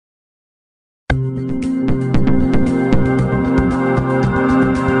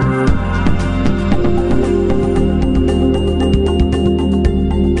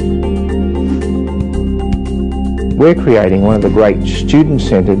We're creating one of the great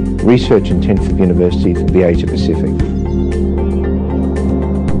student-centred, research-intensive universities of the Asia Pacific.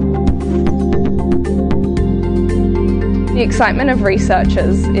 The excitement of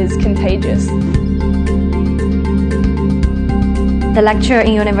researchers is contagious. The lecturer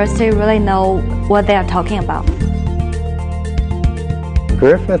in university really know what they are talking about.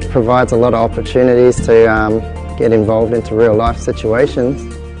 Griffith provides a lot of opportunities to get involved into real life situations.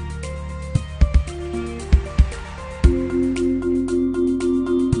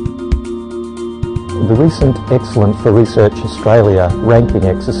 The recent Excellent for Research Australia ranking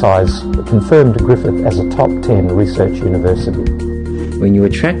exercise confirmed Griffith as a top 10 research university. When you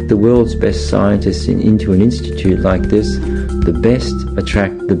attract the world's best scientists into an institute like this, the best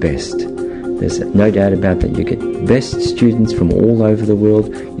attract the best. There's no doubt about that. You get best students from all over the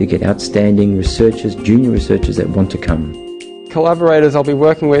world. You get outstanding researchers, junior researchers that want to come. Collaborators I'll be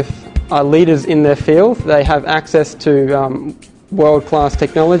working with are leaders in their field. They have access to world-class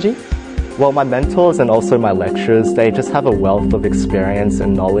technology. Well, my mentors and also my lecturers, they just have a wealth of experience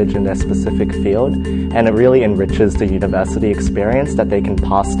and knowledge in their specific field, and it really enriches the university experience that they can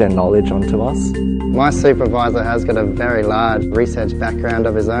pass their knowledge on to us. My supervisor has got a very large research background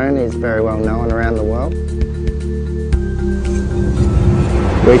of his own. He's very well known around the world.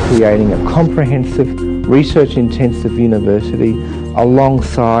 We're creating a comprehensive, research-intensive university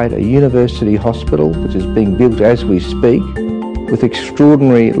alongside a university hospital, which is being built as we speak, with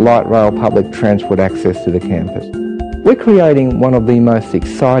extraordinary light rail public transport access to the campus. We're creating one of the most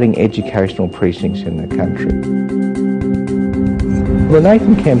exciting educational precincts in the country. The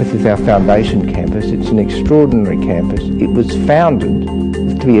Nathan campus is our foundation campus. It's an extraordinary campus. It was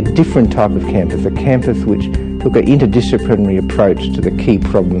founded to be a different type of campus, a campus which took an interdisciplinary approach to the key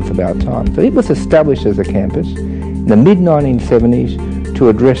problems of our time. So it was established as a campus in the mid-1970s to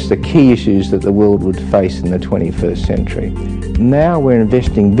address the key issues that the world would face in the 21st century. Now we're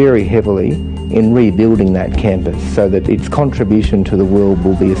investing very heavily in rebuilding that campus so that its contribution to the world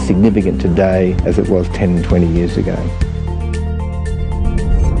will be as significant today as it was 10 and 20 years ago.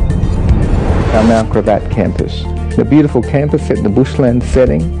 Our Mount Gravatt campus, a beautiful campus set in the bushland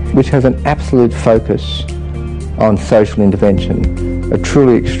setting, which has an absolute focus on social intervention, a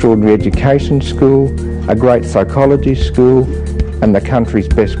truly extraordinary education school, a great psychology school, and the country's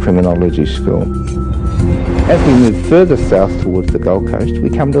best criminology school. As we move further south towards the Gold Coast, we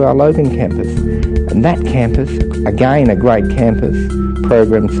come to our Logan campus. And that campus, again a great campus,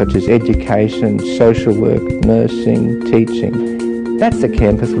 programs such as education, social work, nursing, teaching. That's a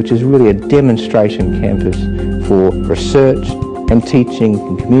campus which is really a demonstration campus for research and teaching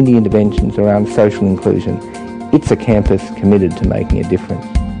and community interventions around social inclusion. It's a campus committed to making a difference.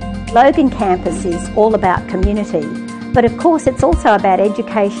 Logan campus is all about community, but of course it's also about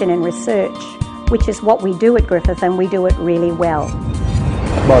education and research, which is what we do at Griffith, and we do it really well.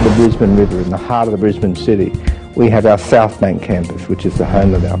 By the Brisbane River, in the heart of the Brisbane city, we have our South Bank campus, which is the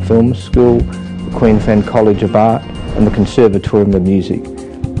home of our film school, the Queensland College of Art, and the Conservatorium of Music.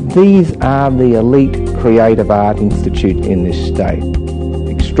 These are the elite creative art institute in this state.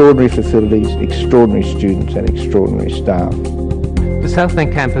 Extraordinary facilities, extraordinary students, and extraordinary staff. The South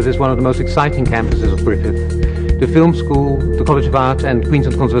Bank campus is one of the most exciting campuses of Griffith. The film school, the College of Art and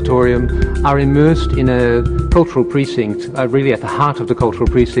Queensland Conservatorium are immersed in a cultural precinct, really at the heart of the cultural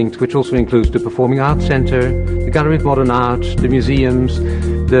precinct, which also includes the Performing Arts Centre, the Gallery of Modern Art, the museums,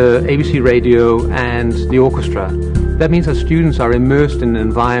 the ABC Radio and the orchestra. That means that students are immersed in an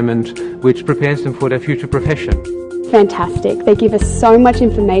environment which prepares them for their future profession. Fantastic. They give us so much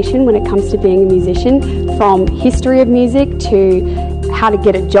information when it comes to being a musician, from history of music to how to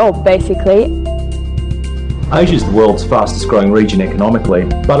get a job, basically. Asia is the world's fastest growing region economically,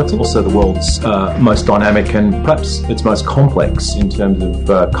 but it's also the world's most dynamic and perhaps its most complex in terms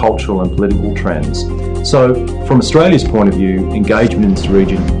of cultural and political trends. So from Australia's point of view, engagement in this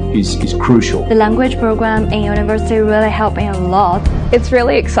region is crucial. The language program in university really helped me a lot. It's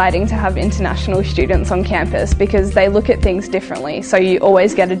really exciting to have international students on campus because they look at things differently, so you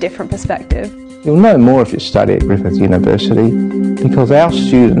always get a different perspective. You'll know more if you study at Griffith University because our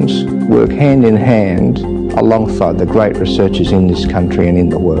students work hand in hand alongside the great researchers in this country and in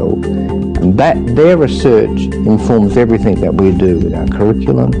the world. And their research informs everything that we do with our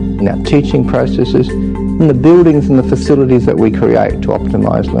curriculum, in our teaching processes, in the buildings and the facilities that we create to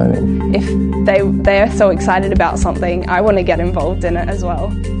optimise learning. If they're so excited about something, I want to get involved in it as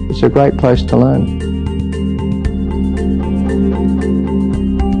well. It's a great place to learn.